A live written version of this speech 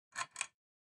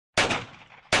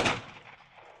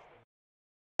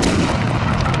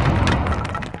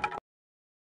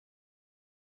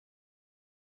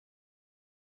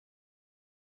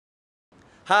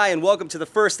Hi, and welcome to the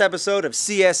first episode of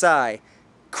C.S.I,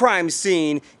 Crime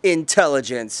Scene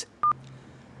Intelligence.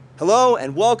 Hello,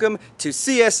 and welcome to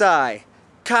C.S.I,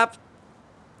 Cop...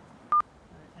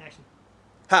 Action.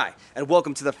 Hi, and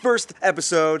welcome to the first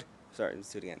episode... Sorry,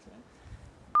 let's do it again.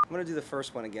 I'm going to do the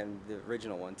first one again, the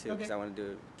original one, too, because I want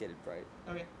to get it right.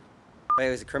 Okay. Wait,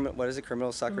 what is it?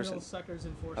 Criminal Suckers? Criminal Suckers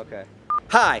Enforcement. Okay.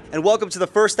 Hi, and welcome to the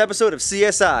first episode of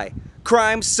CSI,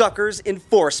 Crime Suckers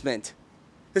Enforcement.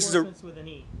 This is a... with an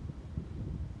E.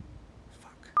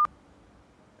 Fuck.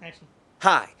 Action.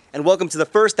 Hi, and welcome to the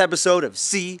first episode of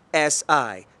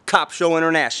CSI, Cop Show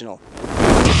International.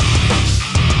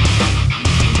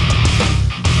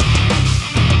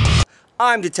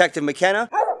 I'm Detective McKenna.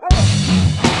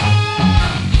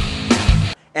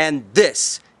 And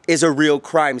this is a real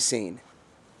crime scene.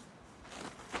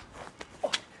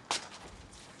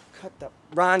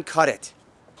 Ron, cut it.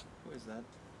 Who is that?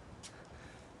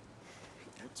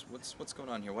 What's going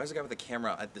on here? Why is the guy with the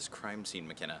camera at this crime scene,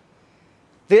 McKenna?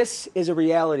 This is a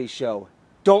reality show.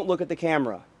 Don't look at the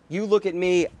camera. You look at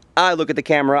me, I look at the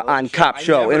camera on Cop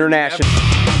Show International.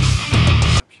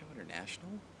 Cop Show International?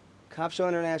 Cop Show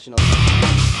International.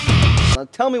 Now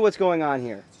tell me what's going on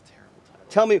here. It's a terrible title.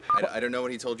 Tell me. I don't know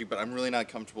what he told you, but I'm really not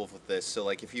comfortable with this. So,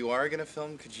 like, if you are gonna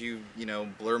film, could you,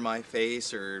 blur my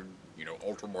face or,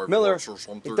 alter my Miller, voice or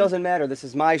something? it doesn't matter. This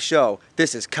is my show.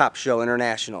 This is Cop Show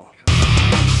International.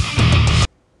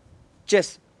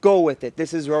 Just go with it.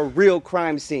 This is a real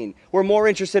crime scene. We're more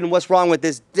interested in what's wrong with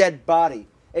this dead body,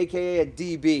 aka a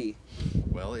DB.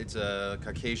 Well, it's a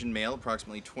Caucasian male,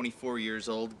 approximately 24 years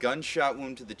old, gunshot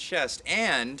wound to the chest,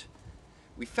 and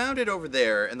we found it over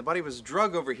there, and the body was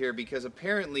drug over here because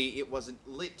apparently it wasn't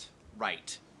lit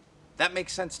right. That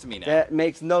makes sense to me now. That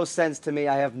makes no sense to me.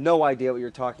 I have no idea what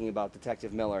you're talking about,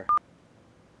 Detective Miller.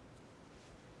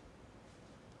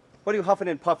 What are you huffing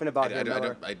and puffing about here,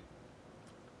 Miller?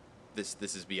 This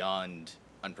is beyond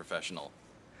unprofessional.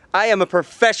 I am a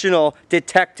professional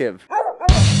detective.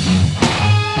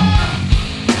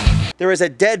 There is a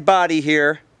dead body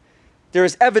here. There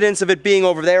is evidence of it being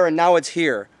over there, and now it's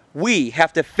here. We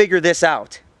have to figure this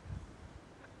out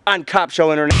on Cop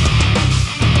Show International.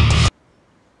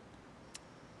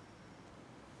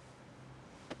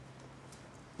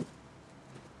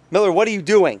 Miller, what are you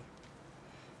doing?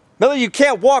 Miller, you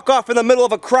can't walk off in the middle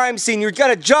of a crime scene. You've got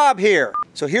a job here.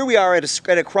 So here we are at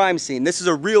a crime scene. This is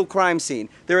a real crime scene.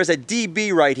 There is a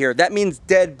DB right here. That means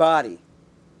dead body.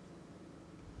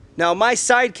 Now, my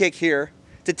sidekick here,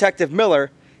 Detective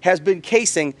Miller, has been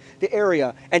casing the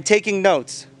area and taking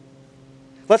notes.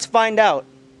 Let's find out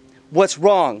what's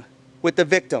wrong with the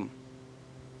victim.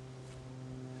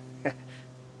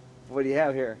 What do you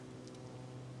have here?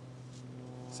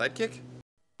 Sidekick?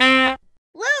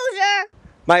 Loser!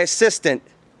 My assistant,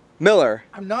 Miller.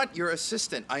 I'm not your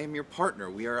assistant. I am your partner.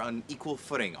 We are on equal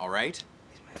footing, all right?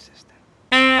 He's my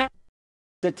assistant.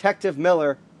 Detective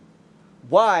Miller,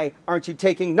 why aren't you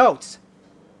taking notes?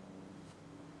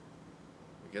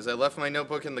 Because I left my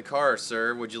notebook in the car,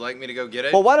 sir. Would you like me to go get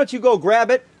it? Well, why don't you go grab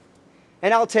it,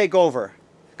 and I'll take over.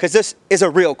 Because this is a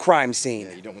real crime scene.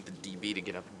 Yeah, you don't want the DB to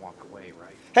get up and walk away,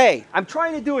 right? Hey, I'm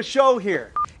trying to do a show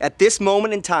here. At this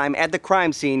moment in time, at the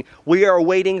crime scene, we are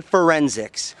awaiting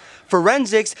forensics.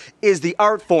 Forensics is the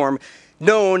art form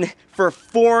known for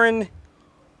foreign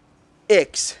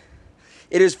icks.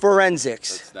 It is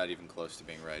forensics. That's not even close to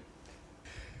being right.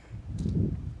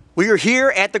 We are here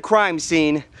at the crime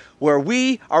scene where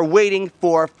we are waiting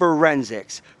for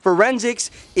forensics.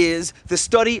 Forensics is the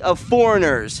study of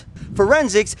foreigners.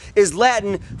 Forensics is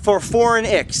Latin for foreign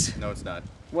icks. No, it's not.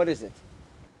 What is it?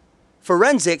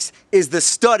 Forensics is the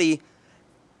study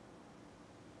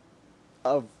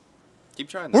of... Keep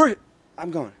trying that.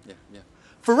 I'm going. Yeah.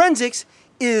 Forensics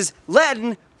is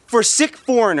Latin for sick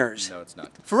foreigners. No, it's not.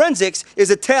 Forensics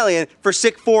is Italian for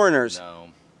sick foreigners. No.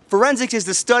 Forensics is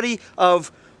the study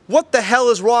of what the hell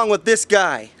is wrong with this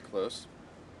guy. Close.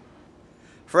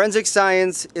 Forensic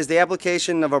science is the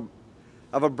application of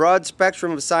a broad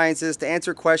spectrum of sciences to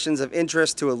answer questions of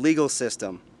interest to a legal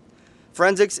system.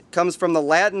 Forensics comes from the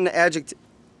Latin adjective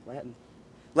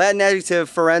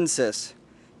forensis,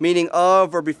 meaning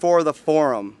of or before the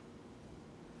forum.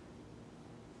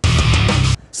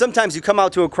 Sometimes you come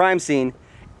out to a crime scene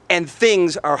and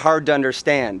things are hard to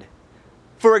understand.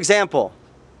 For example,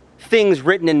 things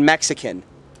written in Mexican.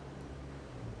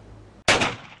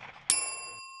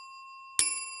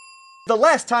 The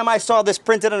last time I saw this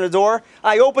printed on a door,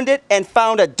 I opened it and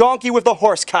found a donkey with a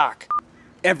horse cock.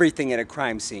 Everything in a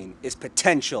crime scene is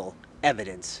potential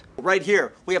evidence. Right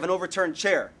here, we have an overturned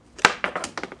chair.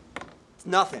 It's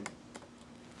nothing.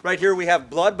 Right here we have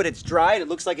blood, but it's dried. It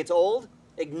looks like it's old.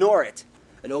 Ignore it.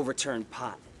 an overturned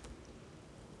pot.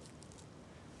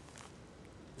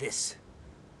 This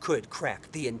could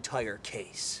crack the entire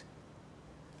case.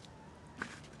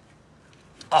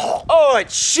 Oh,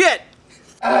 it's shit!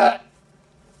 Ron,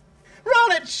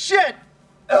 it's shit!